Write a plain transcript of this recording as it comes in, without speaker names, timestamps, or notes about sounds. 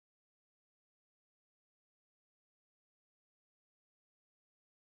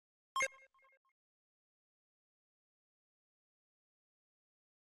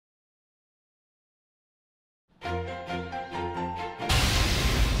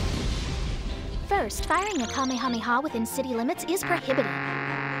First, firing a Kamehameha within city limits is prohibited.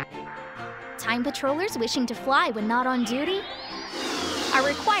 Time patrollers wishing to fly when not on duty are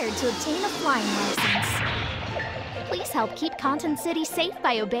required to obtain a flying license. Please help keep Content City safe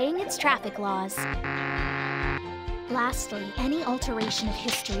by obeying its traffic laws. Lastly, any alteration of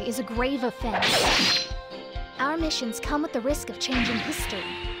history is a grave offense. Our missions come with the risk of changing history.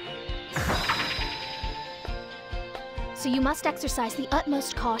 So you must exercise the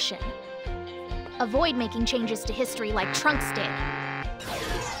utmost caution. Avoid making changes to history like Trunks did.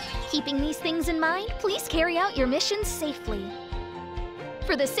 Keeping these things in mind, please carry out your missions safely.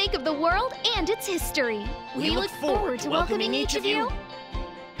 For the sake of the world and its history, we look forward to welcoming each of you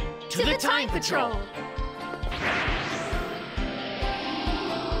to the Time Patrol!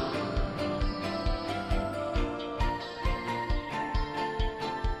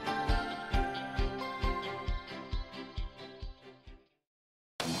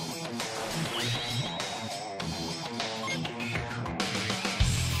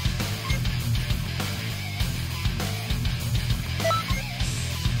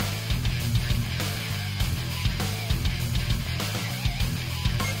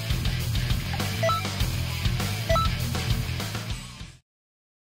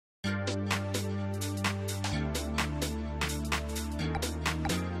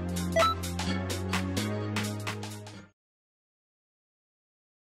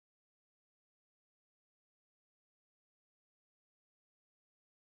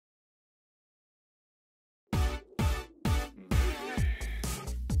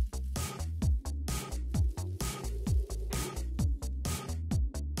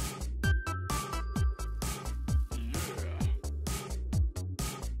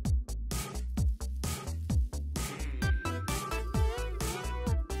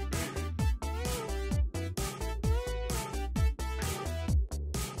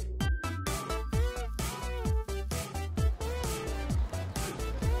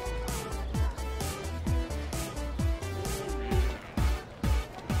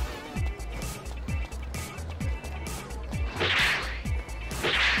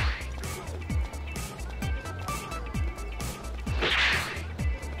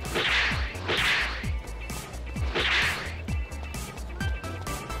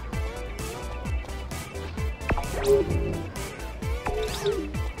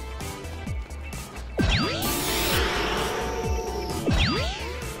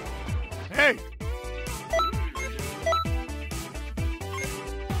 Hey!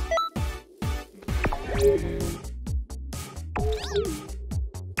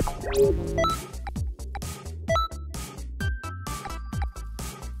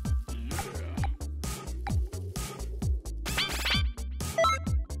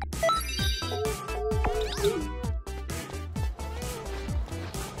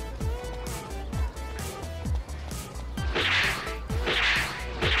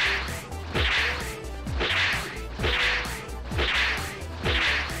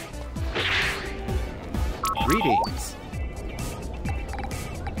 Greetings.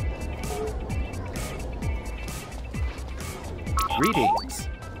 Greetings.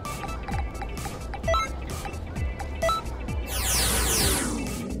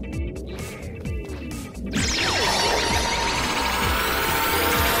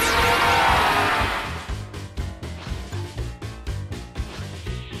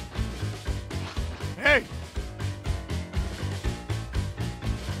 Hey!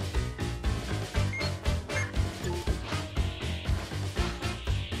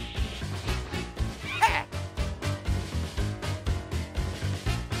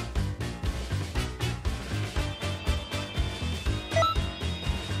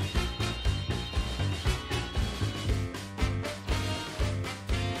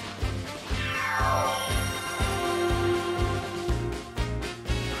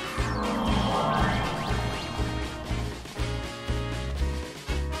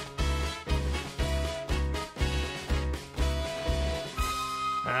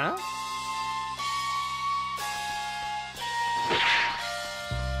 Huh?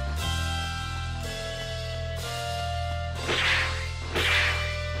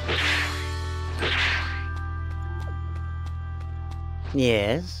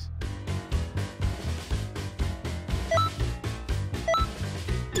 Yes.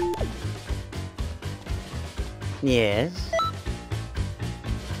 Yes.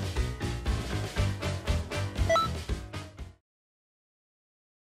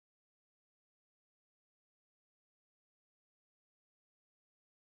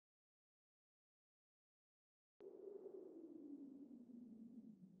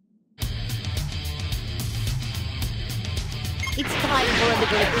 time for a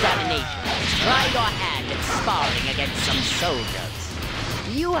little examination. Try your hand at sparring against some soldiers.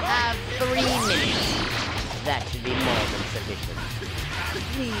 You have 3 minutes. That should be more than sufficient.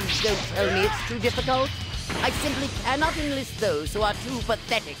 Please don't tell me it's too difficult. I simply cannot enlist those who are too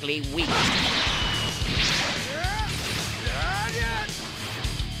pathetically weak.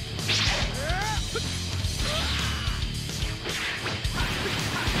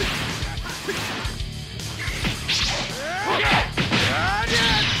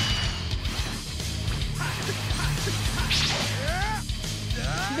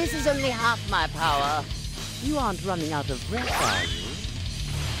 This is only half my power. You aren't running out of breath, are you?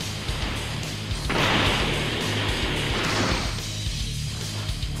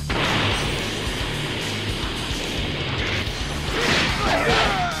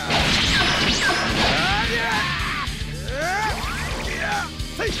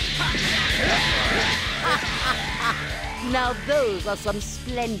 Now those are some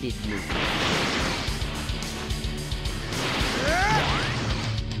splendid moves.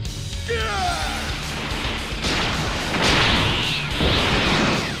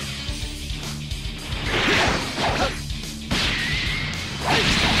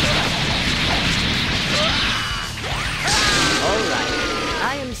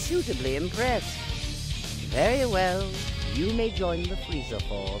 I am suitably impressed. Very well, you may join the Frieza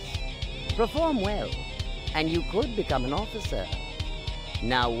Force. Perform well, and you could become an officer.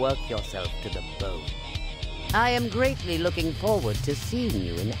 Now work yourself to the bone. I am greatly looking forward to seeing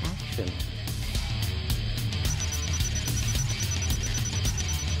you in action.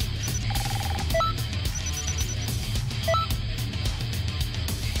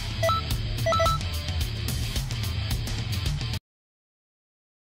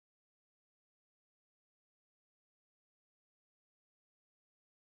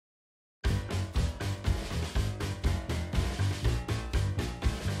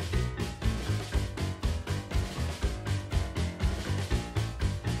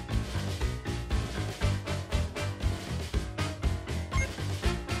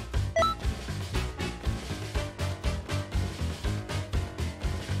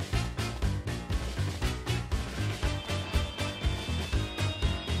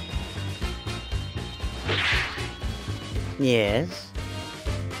 Yes?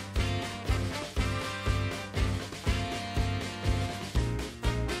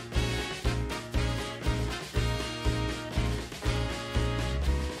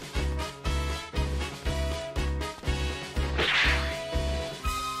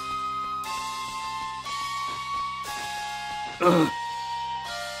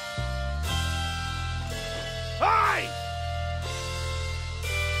 Hi!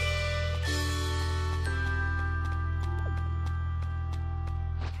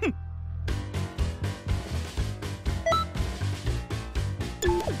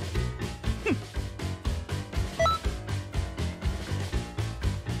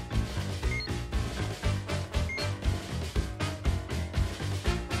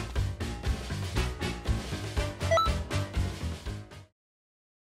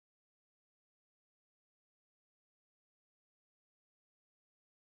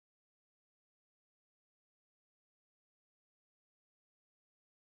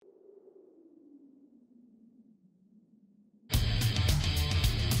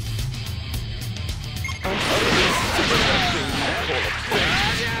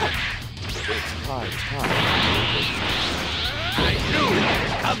 I knew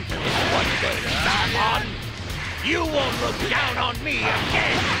you'd come to this one day, Sarkon! You won't look down on me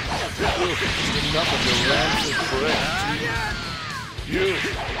again! Enough of your rancid breath. You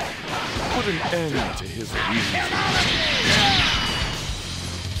put an end to his reason.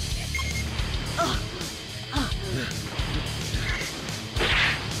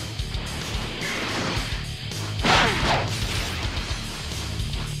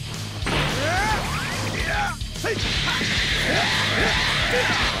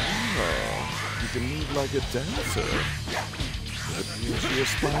 You can move like a dancer. That means you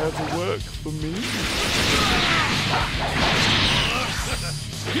aspire to work for me.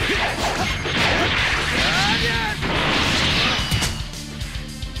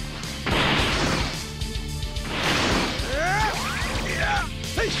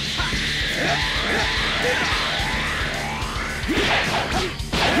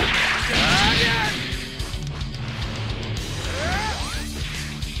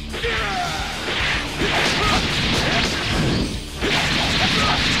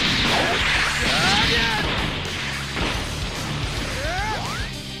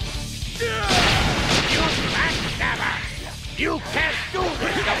 You can't do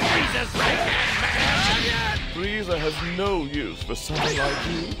this to Frieza's right-hand man! officer has no use for someone like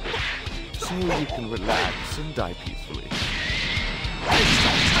you. So you can relax and die peacefully.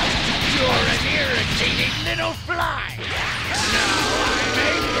 You're an irritating little fly! Now I'm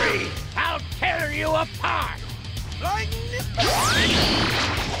angry! I'll tear you apart!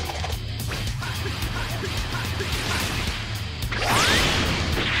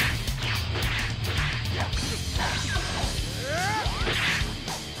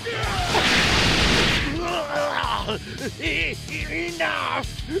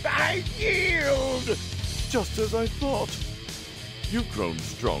 Enough! I yield! Just as I thought. You've grown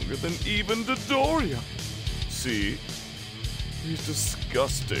stronger than even Dodoria. See? He's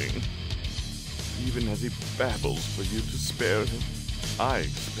disgusting. Even as he babbles for you to spare him, I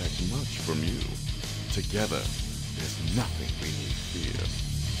expect much from you. Together, there's nothing we need fear.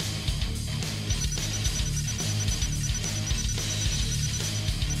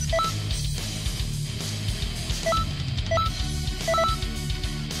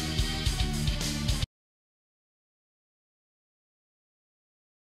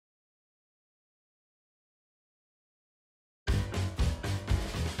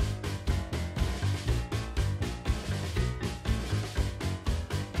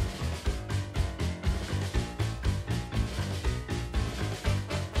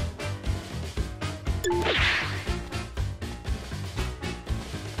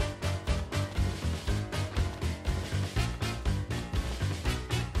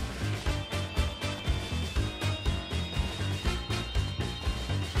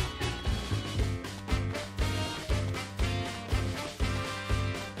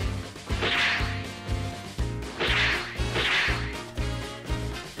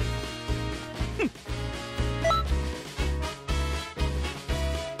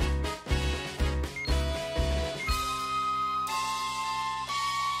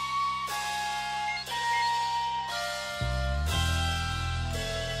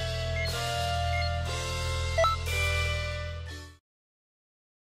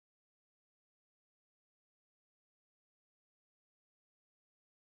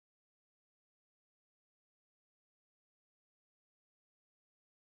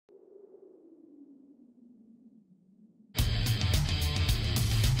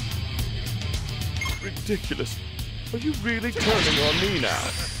 Ridiculous. Are you really turning on me now?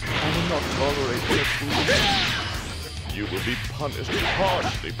 I will not tolerate such foolishness. You will be punished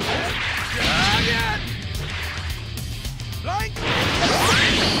harshly for this.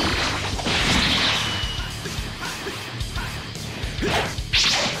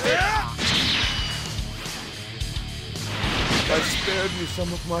 I spared you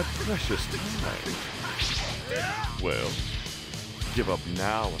some of my precious time. Well, give up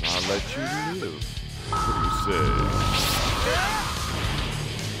now and I'll let you live. What do you say?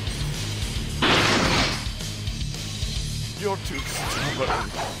 You're too stubborn.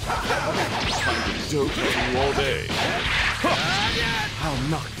 I've been trying to dote on you all day. I'll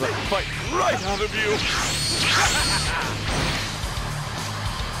knock the fight right out of you.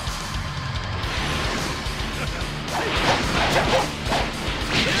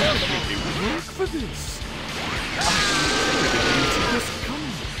 Make me work for this. I didn't see this coming.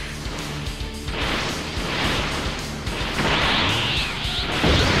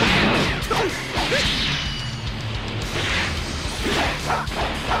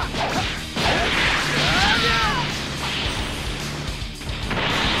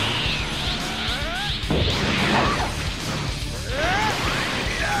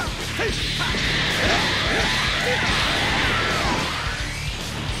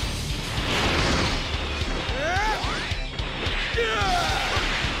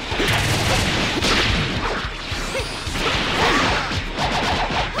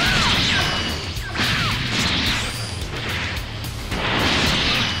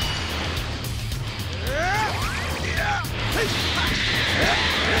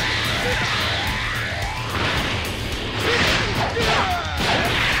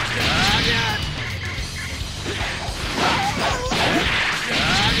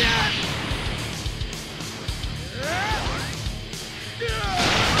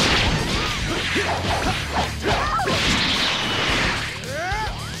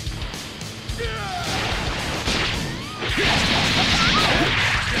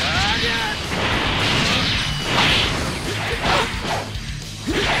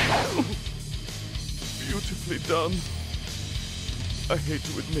 Beautifully done. I hate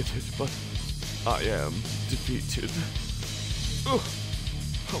to admit it, but I am defeated. Ugh,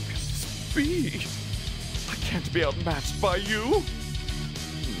 how can this be? I can't be outmatched by you.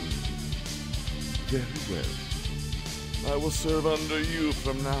 Very well. I will serve under you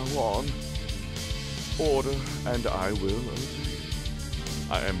from now on. Order, and I will obey.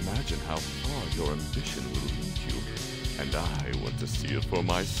 I imagine how far your ambition will lead you, and I want to see it for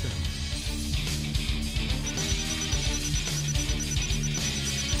myself.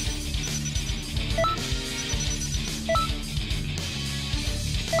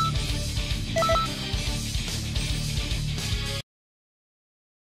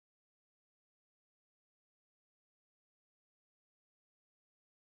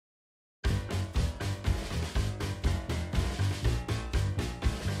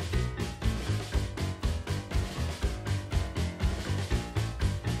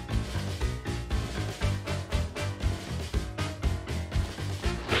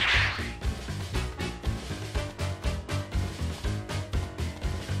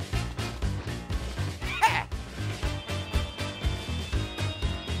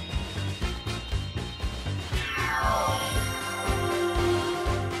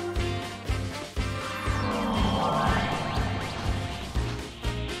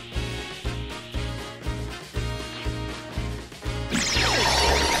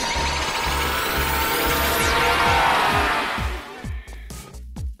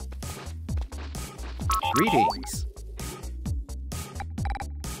 Greetings.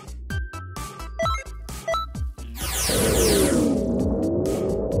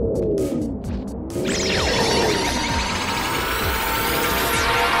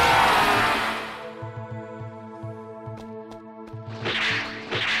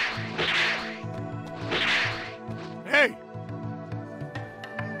 Hey!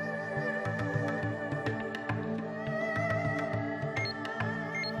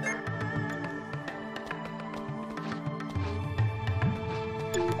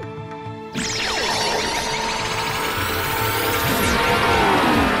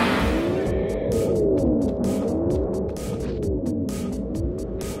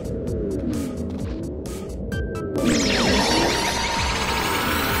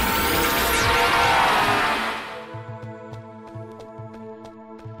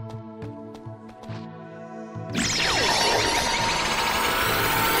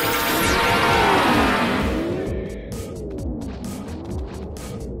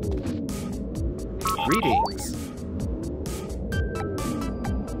 Greetings.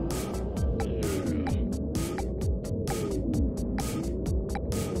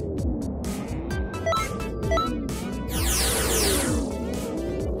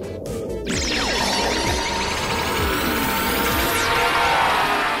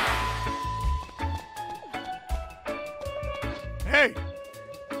 Hey!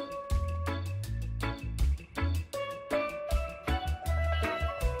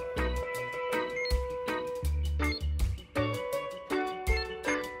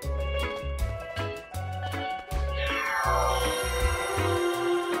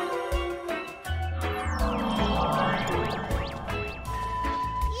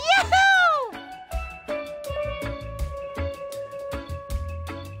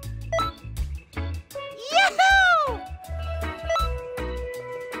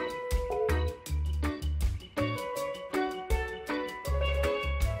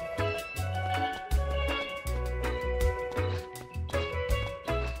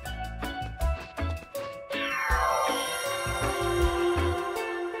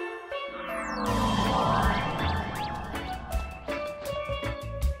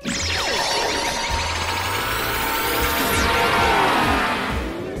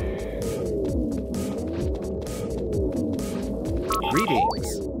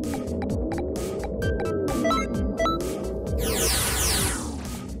 Greetings.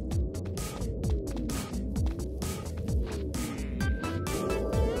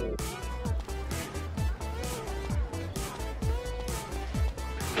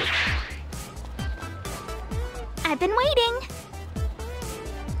 I've been waiting.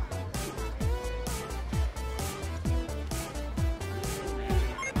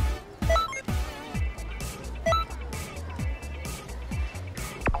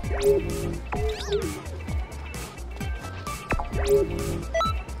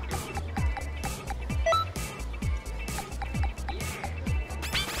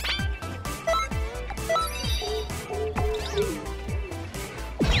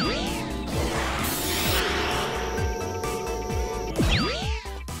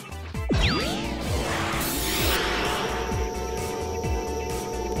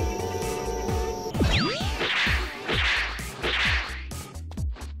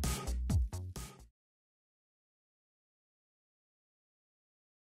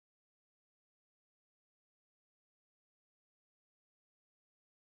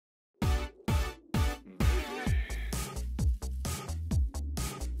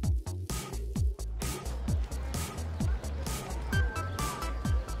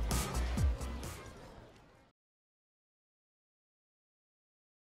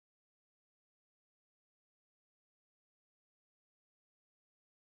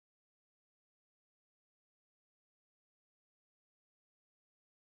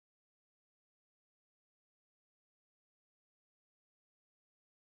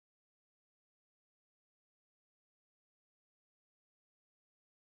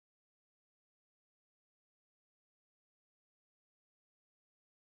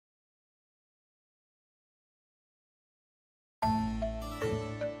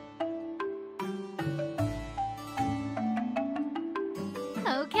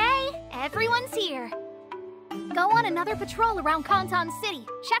 everyone's here. Go on another patrol around Kanton City.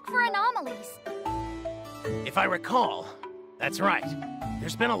 Check for anomalies. If I recall, that's right.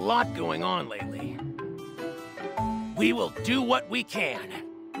 There's been a lot going on lately. We will do what we can.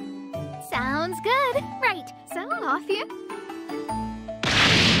 Sounds good. Right, so off you.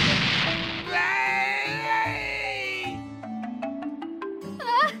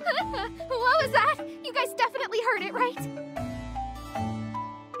 What was that? You guys definitely heard it, right?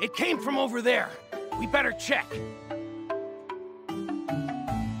 It came from over there. We better check.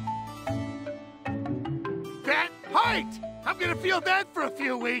 That height! I'm gonna feel that for a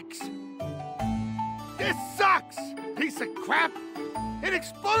few weeks. This sucks! Piece of crap! It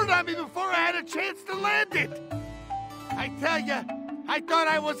exploded on me before I had a chance to land it! I tell ya, I thought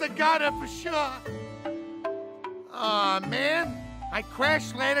I was a goner for sure. Aw, man. I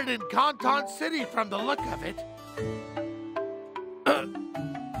crash-landed in Kanton City from the look of it.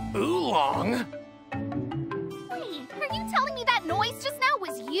 Oolong? Wait, are you telling me that noise just now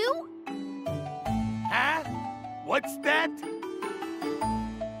was you? Huh? What's that?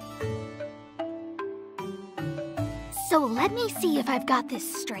 So let me see if I've got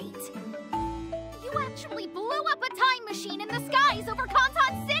this straight. You actually blew up a time machine in the skies over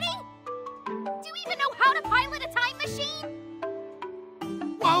Kanton City? Do you even know how to pilot a time machine?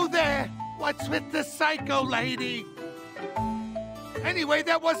 Whoa there! What's with the psycho lady? Anyway,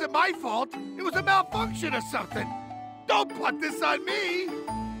 that wasn't my fault. It was a malfunction or something. Don't put this on me!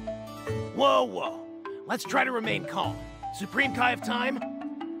 Whoa, whoa. Let's try to remain calm. Supreme Kai of Time?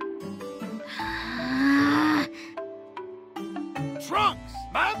 Trunks,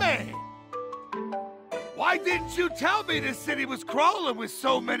 my man! Why didn't you tell me this city was crawling with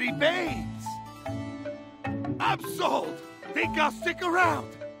so many babes? I'm sold! Think I'll stick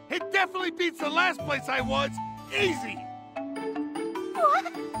around? It definitely beats the last place I was. Easy!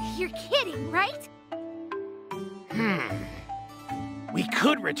 What? You're kidding, right? We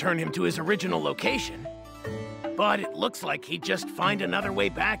could return him to his original location, but it looks like he'd just find another way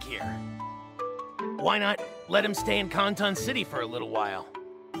back here. Why not let him stay in Kanton City for a little while?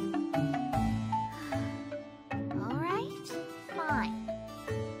 All right, fine.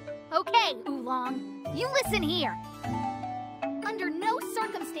 Okay, Oolong, you listen here. Under no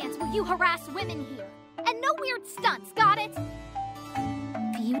circumstance will you harass women here. And no weird stunts, got it?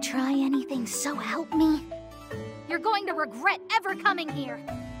 If you try anything, so help me, you're going to regret ever coming here.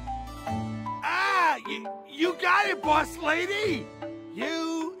 Ah, you got it, boss lady!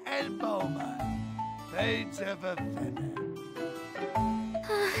 You and Boma. Birds of a feather.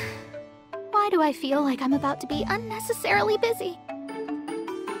 Why do I feel like I'm about to be unnecessarily busy?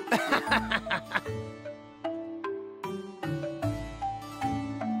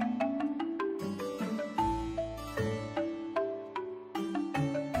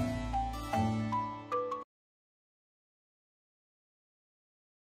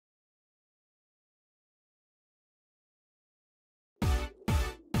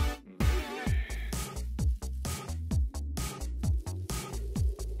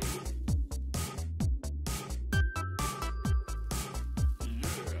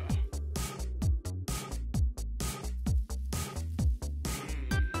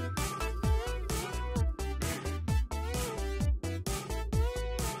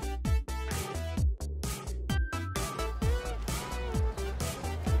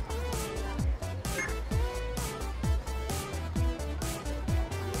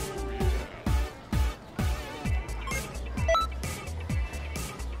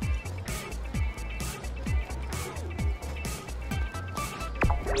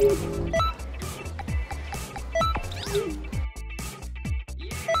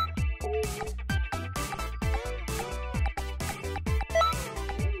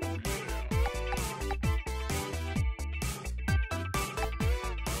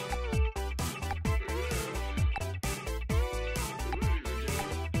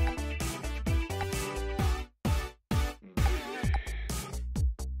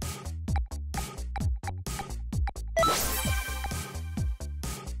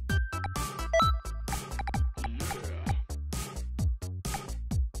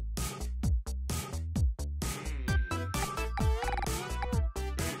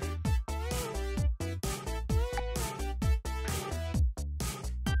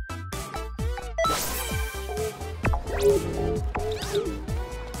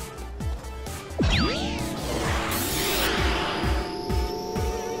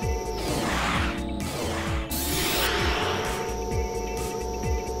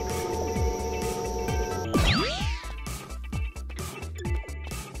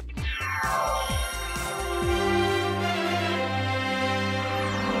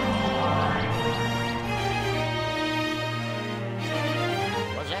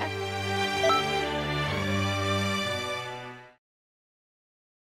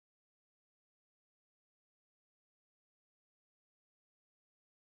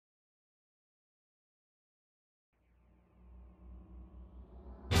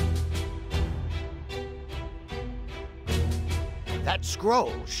 That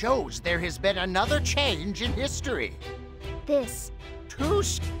scroll shows there has been another change in history. This.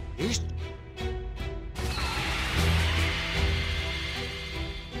 He's...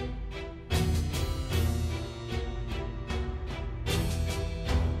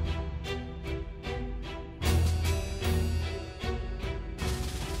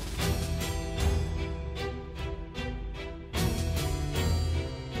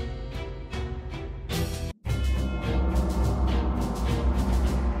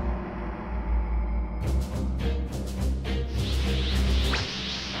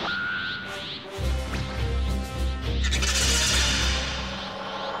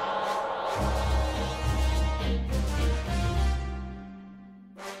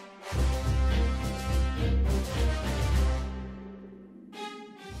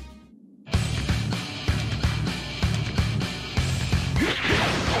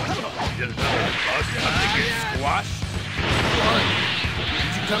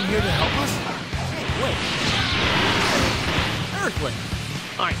 Come here to help us? Wait. Earthling!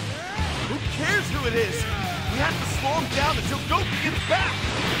 Who cares who it is? We have to slow him down until Goku gets back!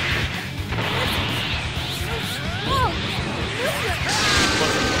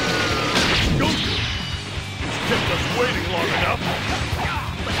 Goku! He's kept us waiting long enough!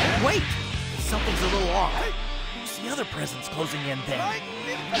 Wait! Something's a little off. Who's the other presence closing in then?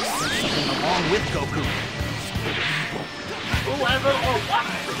 Something along with Goku. Whoever or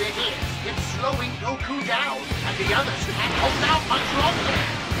whatever it is, it's slowing Goku down, and the others can't hold out much longer.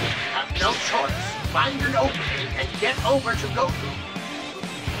 Have no choice. Find an opening and get over to Goku.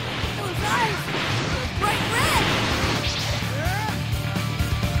 Those eyes! They're bright red!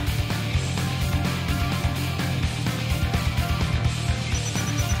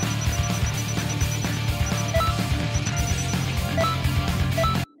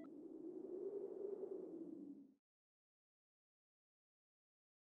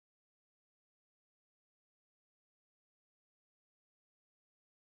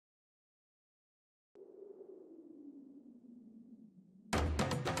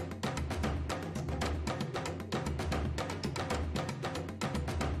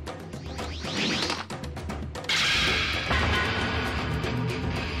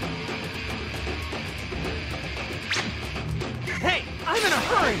 Hey, I'm in a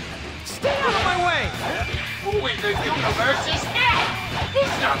hurry! Stay out of my way! Who in the universe is that?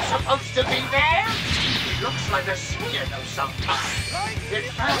 He's not supposed to be there. He looks like a Saiyan of some kind. In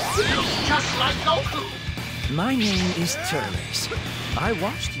fact, he looks just like Goku. My name is Turles. I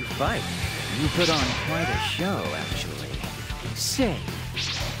watched you fight. You put on quite a show, actually. Say,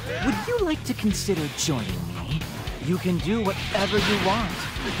 would you like to consider joining me? You can do whatever you want.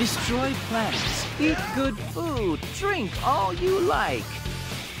 Destroy planets, eat good food, drink all you like.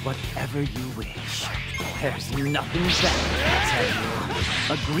 Whatever you wish. There's nothing better, I tell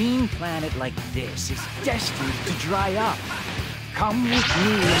you. A green planet like this is destined to dry up. Come with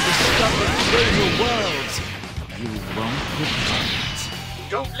me and discover greater worlds. You won't regret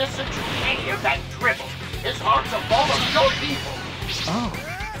it. Don't listen to any of that drivel. His heart's a ball of pure evil. Oh,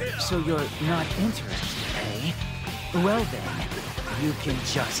 so you're not interested, eh? Well then, you can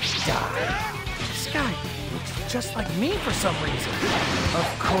just die. This guy looks just like me for some reason.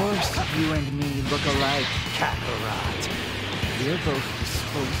 Of course you and me look alike, Kakarot. We're both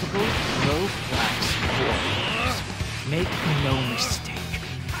disposable, low-class warriors. Make no mistake.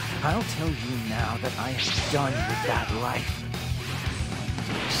 I'll tell you now that I am done with that life.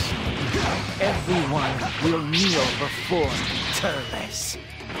 Everyone will kneel before Turles.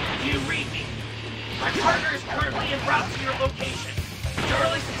 You read me. My partner is currently en route to your location.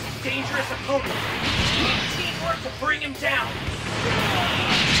 Turles is a dangerous opponent. We need teamwork to bring him down.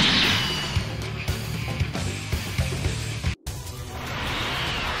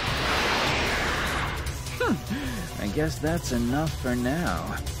 I guess that's enough for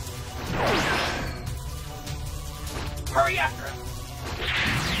now. Hurry after him.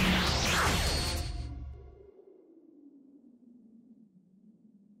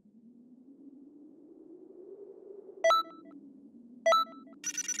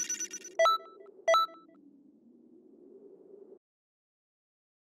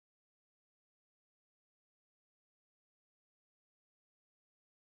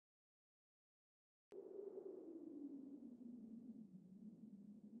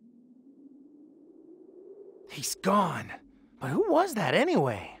 He's gone. But who was that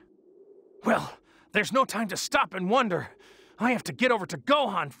anyway? Well, there's no time to stop and wonder. I have to get over to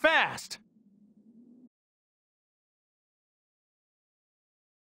Gohan fast.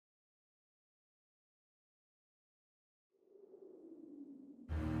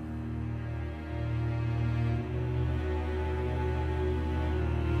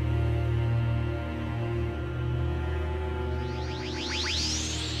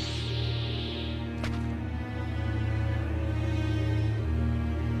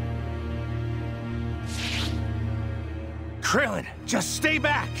 Krillin, just stay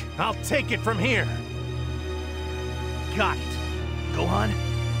back. I'll take it from here. Got it. Gohan,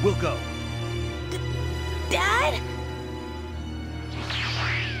 we'll go. Dad?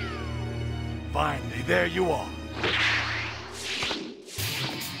 Finally, there you are.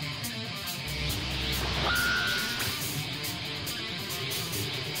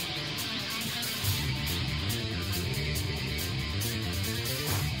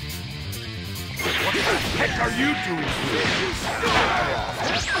 What the heck are you doing here?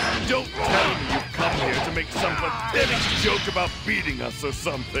 Don't tell me you've come here to make some pathetic joke about beating us or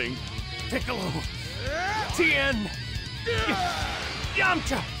something. Piccolo, Tien,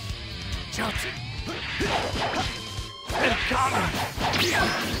 Yamcha, Chaozu, and Kami.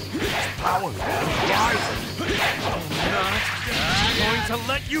 Power is rising. I'm not going to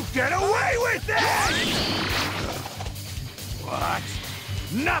let you get away with it! What?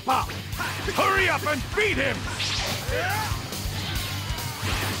 Nappa! Hurry up and beat him!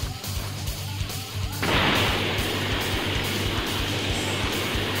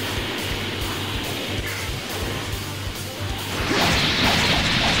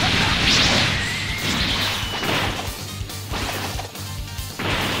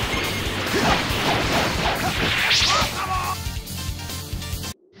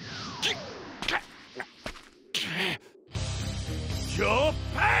 You'll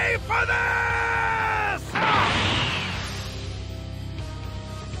pay for this!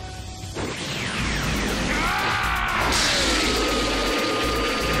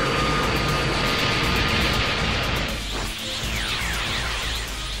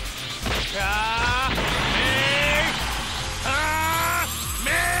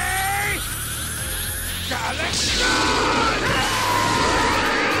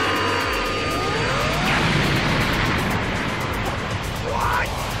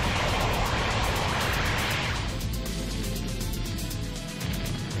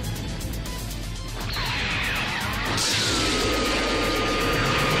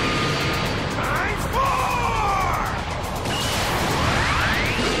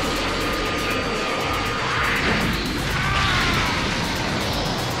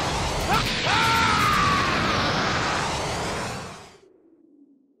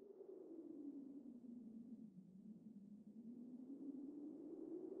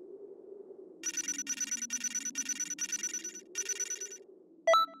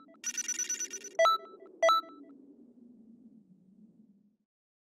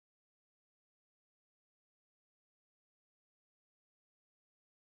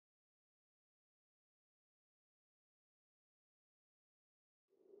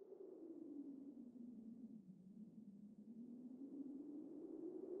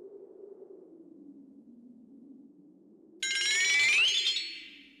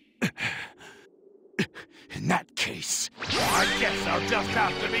 In that case, I guess I'll just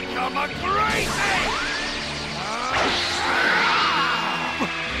have to become a crazy!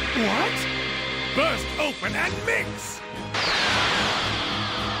 What? Burst open and mix!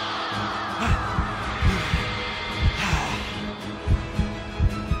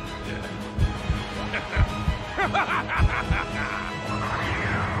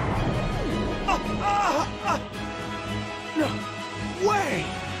 No way!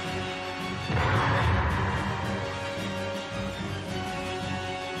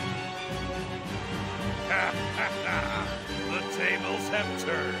 The tables have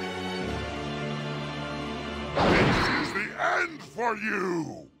turned. This is the end for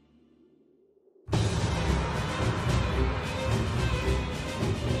you!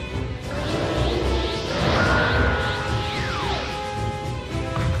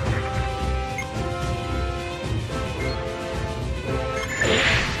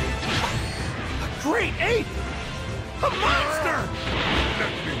 A great ape! A monster!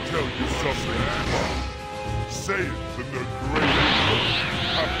 Let me tell you something, Mom. Saiyans and their great apes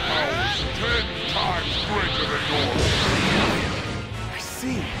have powers 10 times greater than yours. I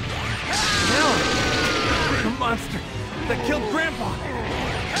see. Now, the monster that killed Grandpa,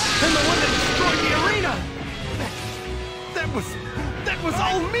 and the one that destroyed the arena. That was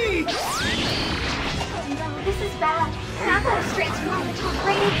all me. Oh no, this is bad. Nappa is transformed into a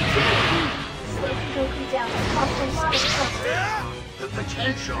great ape too. Slowing Goku down to cause The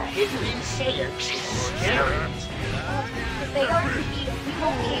potential hidden in Saiyans is scary. If they are defeated, we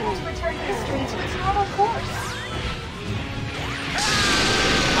won't be able to return history to its normal course.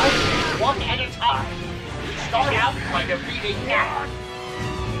 One at a time. We start out by defeating Nappa.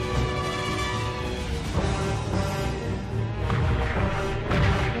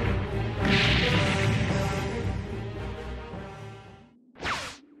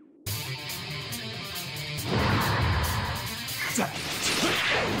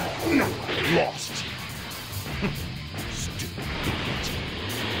 No, lost. Stupid idiot.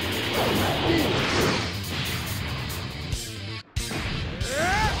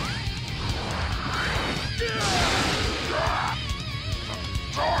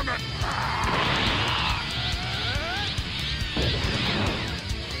 Darn it!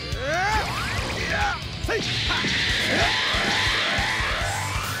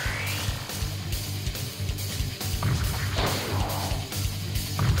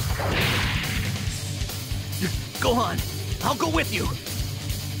 Go on. I'll go with you.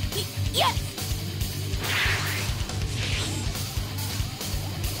 Yes!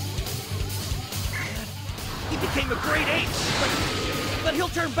 He became a great ape, but he'll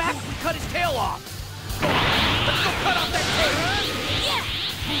turn back if we cut his tail off. Go on, let's go cut off that tail. Yeah!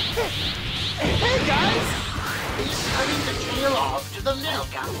 Hey, guys! He's cutting the tail off to the little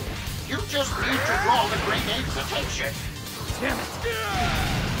guy. You just need to draw the great ape's attention. Damn it!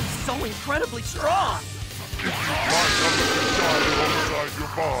 He's so incredibly strong. It's your right to die alongside your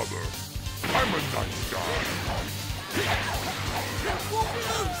father. I'm a nice guy.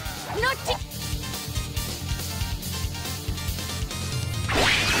 Not to...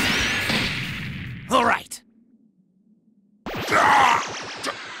 All right.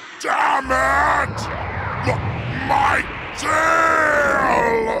 Damn it! My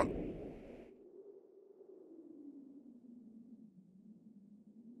tail!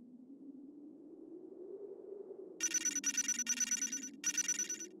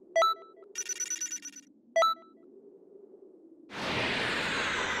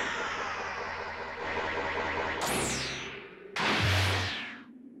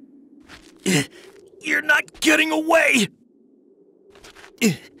 You're not getting away!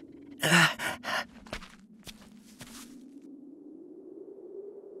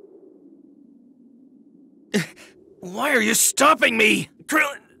 Why are you stopping me?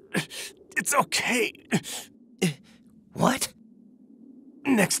 Krillin, it's okay. What?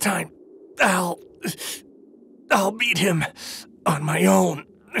 Next time, I'll beat him on my own.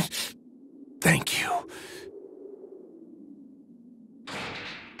 Thank you.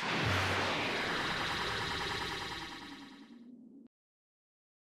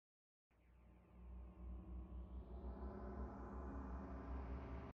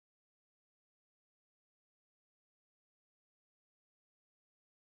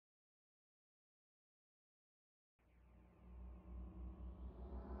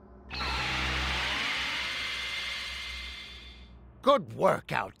 Good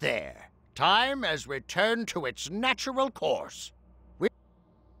work out there. Time has returned to its natural course.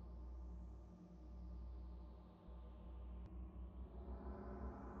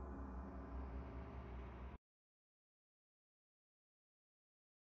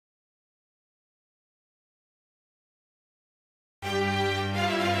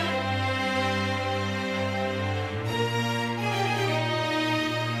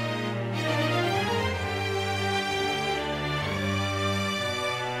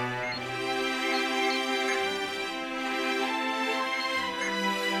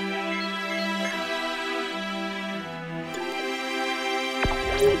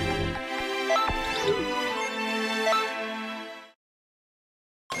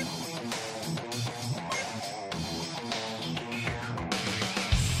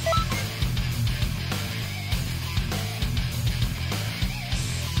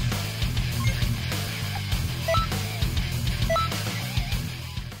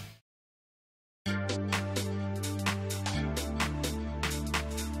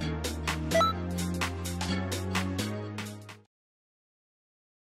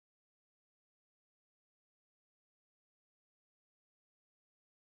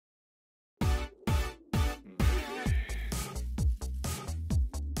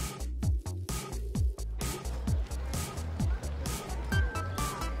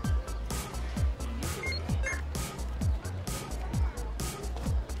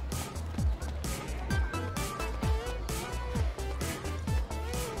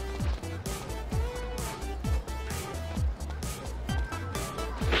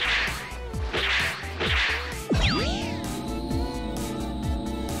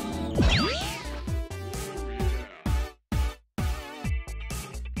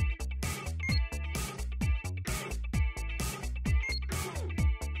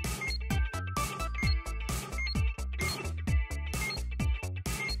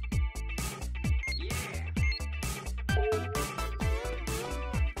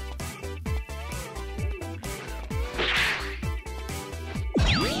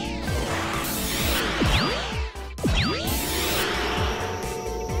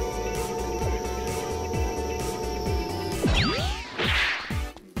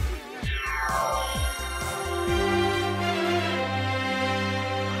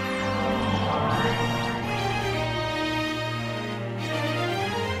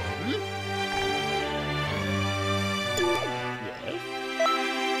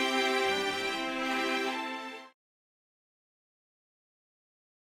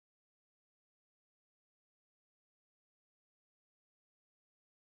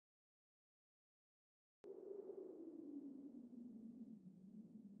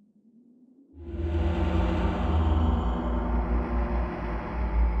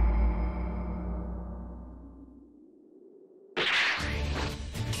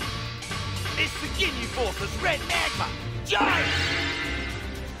 It's the Ginyu Force's red magma! Giant!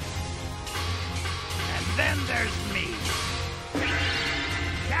 And then there's me.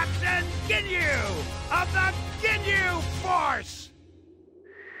 Captain Ginyu of the Ginyu Force!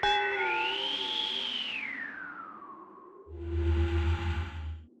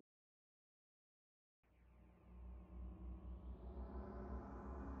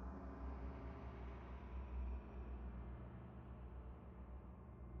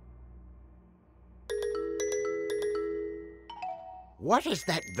 What is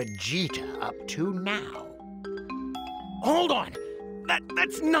that Vegeta up to now? Hold on!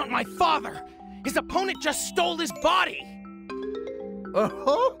 That's not my father! His opponent just stole his body!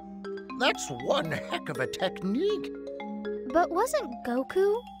 Uh-huh. That's one heck of a technique. But wasn't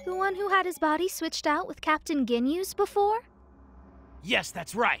Goku the one who had his body switched out with Captain Ginyu's before? Yes,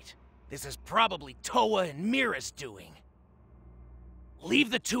 that's right. This is probably Towa and Mira's doing.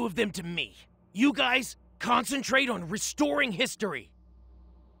 Leave the two of them to me. You guys, concentrate on restoring history.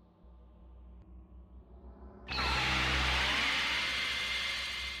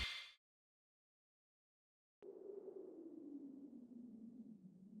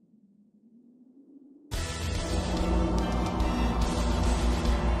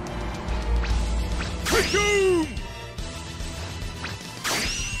 Boom!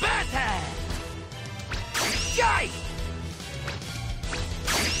 Battle! Yay!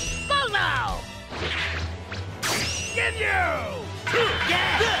 Bolo! Ginyu!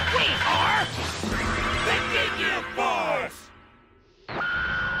 Yeah! We are the Ginyu Force!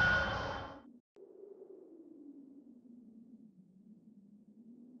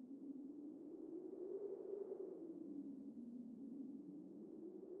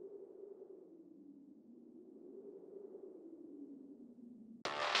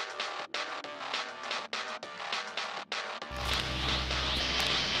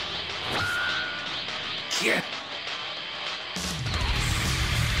 Yeah.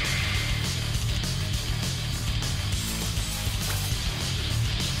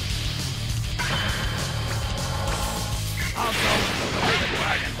 I'll go with the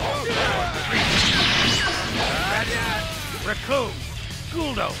Dragon Ball. Raccoon,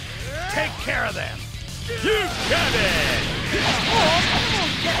 Guldo, take care of them. You got it!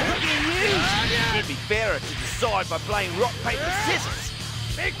 It'd be fairer to decide by playing rock, paper, scissors.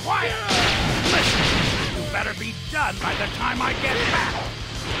 Be quiet! Listen, you better be done by the time I get back.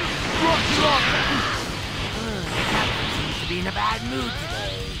 The captain seems to be in a bad mood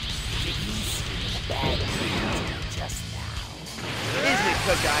today. Did you see the bad mood just now? Isn't it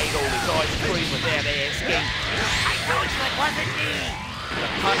because I ate all this ice cream without asking? I told you it wasn't me! The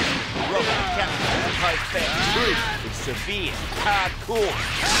punch, rocking the captain as opposed to back through. It's severe, hardcore.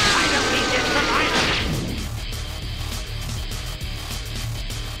 I don't need this from either!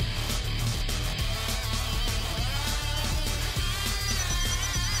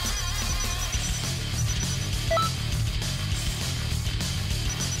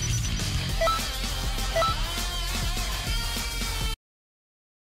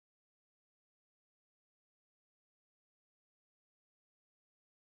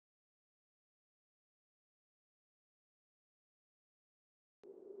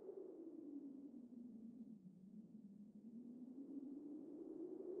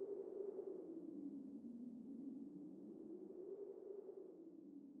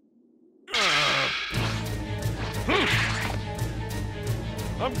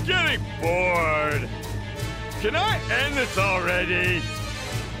 I'm getting bored. Can I end this already?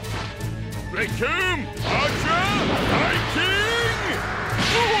 Raccoon, Ultra,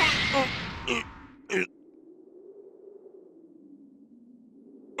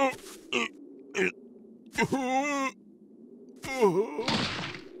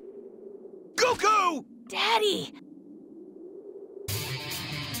 Goku! Daddy!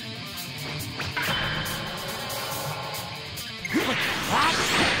 What?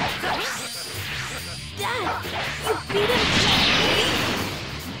 Dad! You beat him!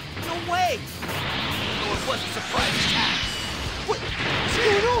 No way! No, it was a surprise attack. What's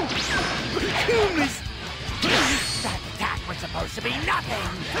going on? Raccoon is... That attack was supposed to be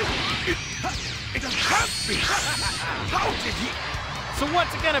nothing! It can't be! How did he... So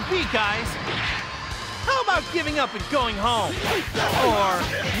what's it gonna be, guys? How about giving up and going home? Or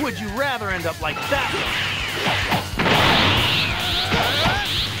would you rather end up like that?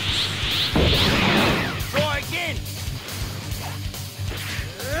 Try again!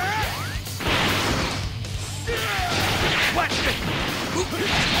 What the...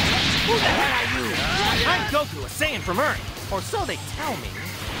 Who the hell are you? I'm Goku, a Saiyan from Earth. Or so they tell me.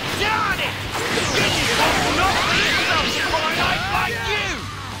 Get on it! Get yourself not like you!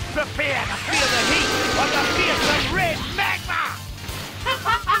 Prepare I feel the heat of the fearsome red magma!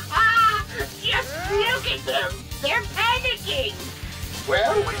 Just look at them! They're panicking!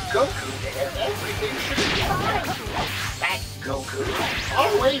 Well, with Goku there, everything should be fine. That Goku,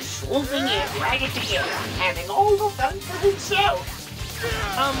 always swooping in right at the end, having all the fun for himself.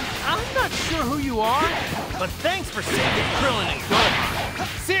 I'm not sure who you are, but thanks for saving Krillin and Gohan.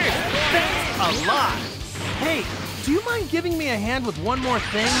 Seriously, thanks a lot. Hey, do you mind giving me a hand with one more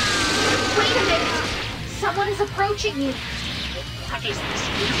thing? Wait a minute! Someone is approaching you. What is this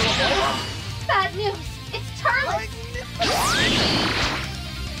evil aura? Bad news! It's Turles!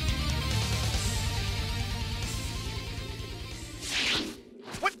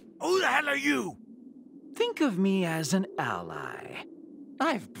 What? Who the hell are you? Think of me as an ally.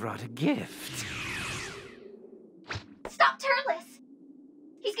 I've brought a gift. Stop Turles!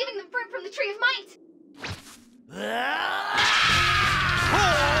 He's giving them fruit from the Tree of Might!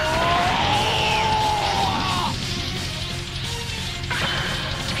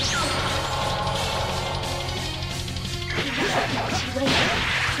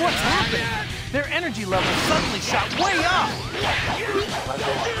 What's happened? Their energy level suddenly shot way up!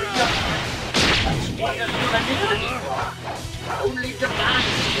 What a humanity! Only divine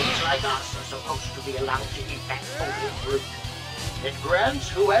beings like us are supposed to be allowed to eat that holy fruit. It grants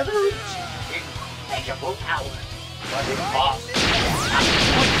whoever eats it incredible power, but it costs.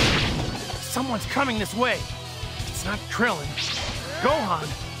 Someone's coming this way. It's not Krillin, Gohan,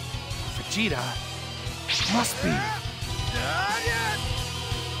 Vegeta. Must be.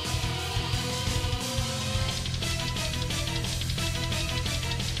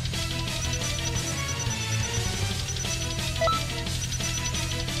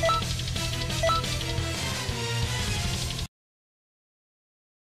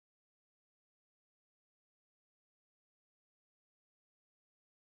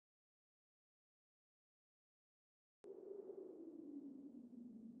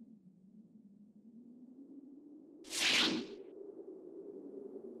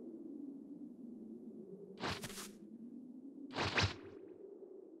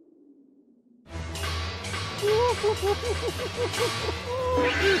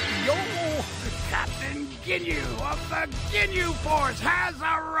 Yo! Captain Ginyu of the Ginyu Force has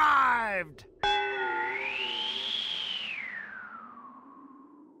arrived!